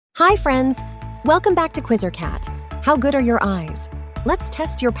Hi friends! Welcome back to QuizzerCat. How good are your eyes? Let's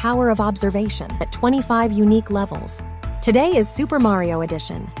test your power of observation at 25 unique levels. Today is Super Mario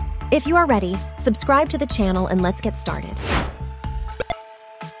Edition. If you are ready, subscribe to the channel and let's get started.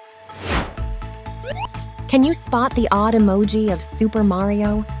 Can you spot the odd emoji of Super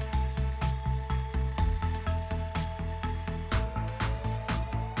Mario?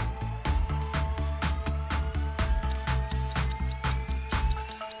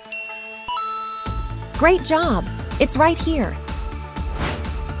 Great job! It's right here.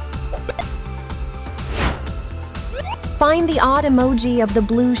 Find the odd emoji of the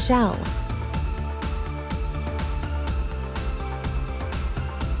blue shell.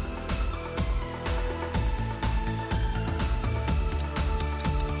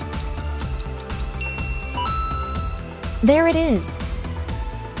 There it is.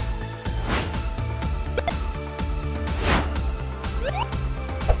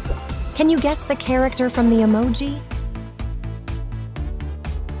 Can you guess the character from the emoji?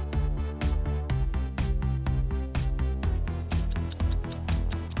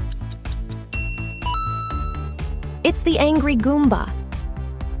 It's the angry Goomba.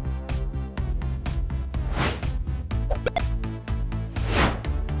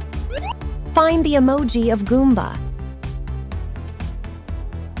 Find the emoji of Goomba.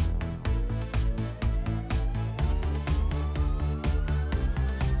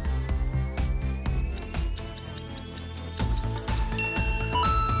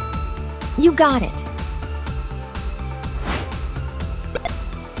 You got it!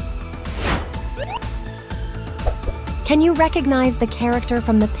 Can you recognize the character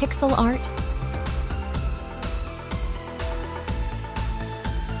from the pixel art?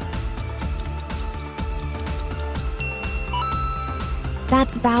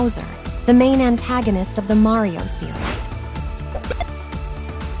 That's Bowser, the main antagonist of the Mario series.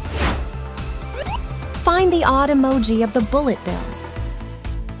 Find the odd emoji of the bullet bill.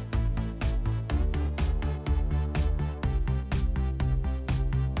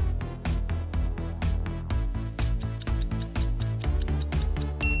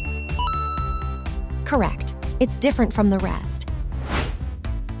 Correct. It's different from the rest.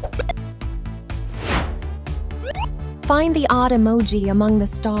 Find the odd emoji among the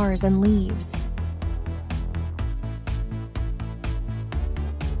stars and leaves.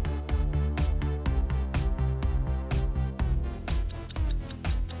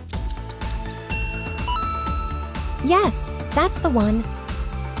 Yes, that's the one.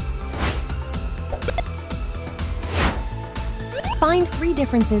 Find 3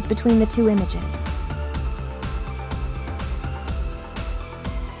 differences between the 2 images.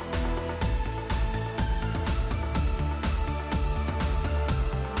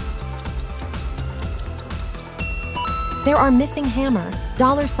 There are missing hammer,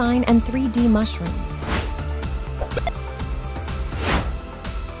 $, and 3D mushroom.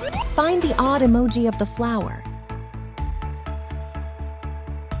 Find the odd emoji of the flower.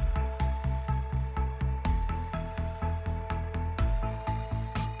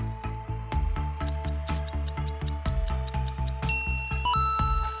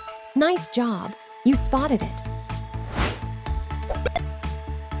 Nice job! You spotted it.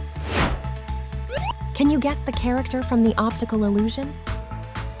 Can you guess the character from the optical illusion?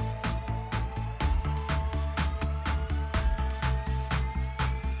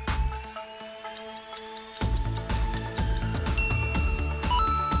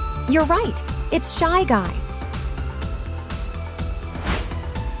 You're right! It's Shy Guy.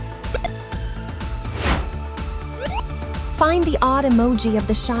 Find the odd emoji of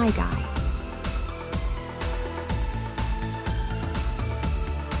the Shy Guy.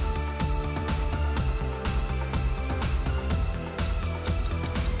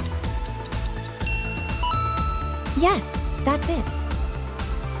 Yes, that's it.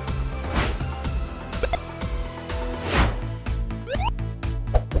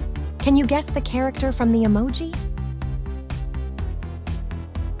 Can you guess the character from the emoji?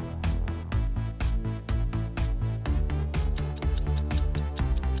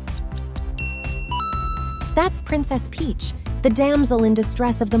 That's Princess Peach, the damsel in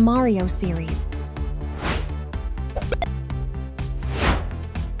distress of the Mario series.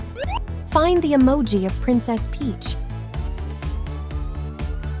 Find the emoji of Princess Peach.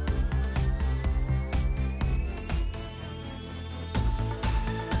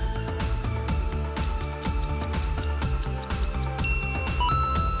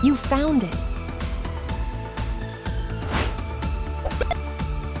 You found it.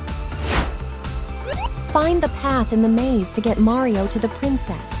 Find the path in the maze to get Mario to the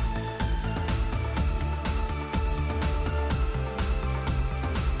princess.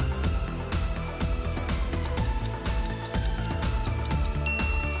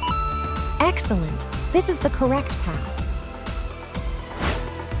 Excellent! This is the correct path.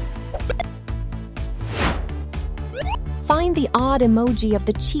 Find the odd emoji of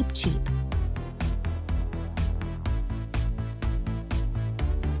the cheep cheep.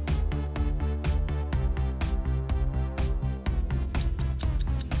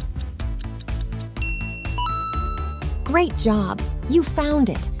 Great job! You found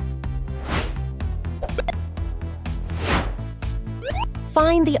it!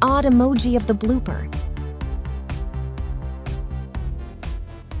 Find the odd emoji of the blooper.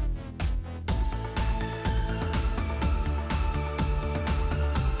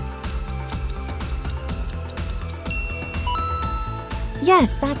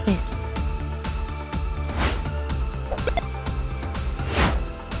 Yes, that's it.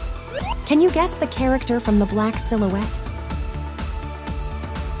 Can you guess the character from the black silhouette?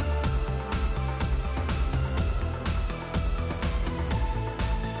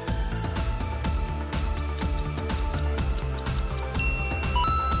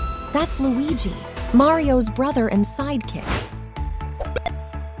 That's Luigi, Mario's brother and sidekick.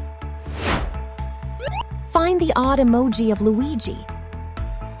 Find the odd emoji of Luigi.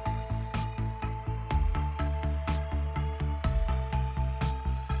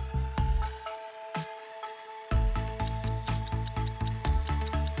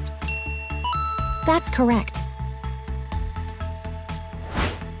 That's correct.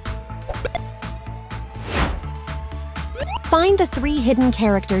 Find the 3 hidden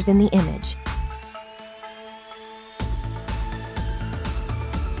characters in the image.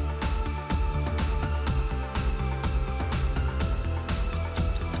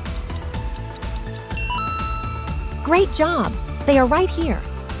 Great job! They are right here.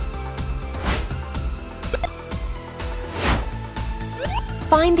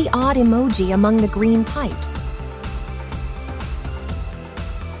 Find the odd emoji among the green pipes.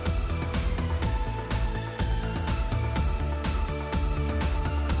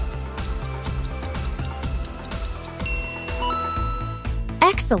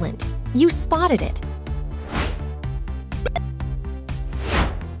 Excellent! You spotted it.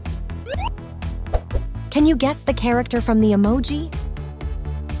 Can you guess the character from the emoji?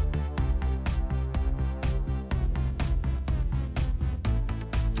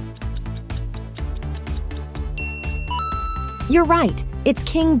 You're right, it's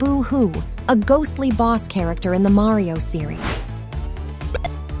King Boo Hoo, a ghostly boss character in the Mario series.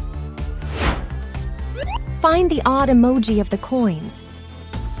 Find the odd emoji of the coins.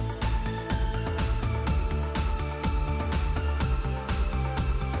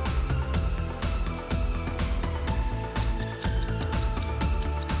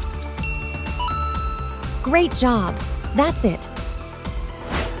 Great job! That's it.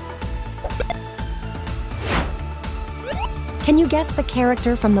 Can you guess the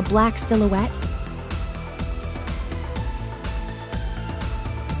character from the black silhouette?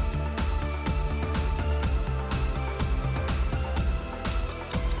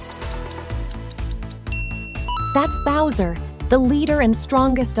 That's Bowser, the leader and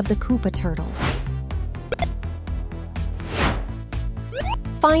strongest of the Koopa Turtles.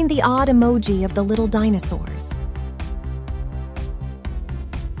 Find the odd emoji of the little dinosaurs.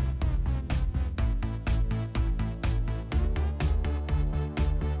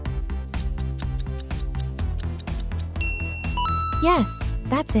 Yes,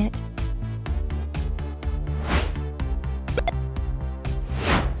 that's it.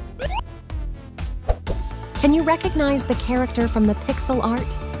 Can you recognize the character from the pixel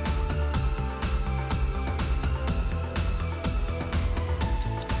art?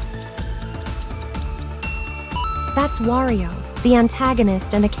 That's Wario, the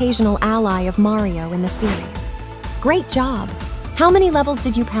antagonist and occasional ally of Mario in the series. Great job! How many levels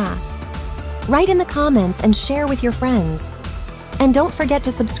did you pass? Write in the comments and share with your friends. And don't forget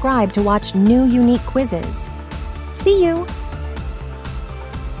to subscribe to watch new unique quizzes. See you!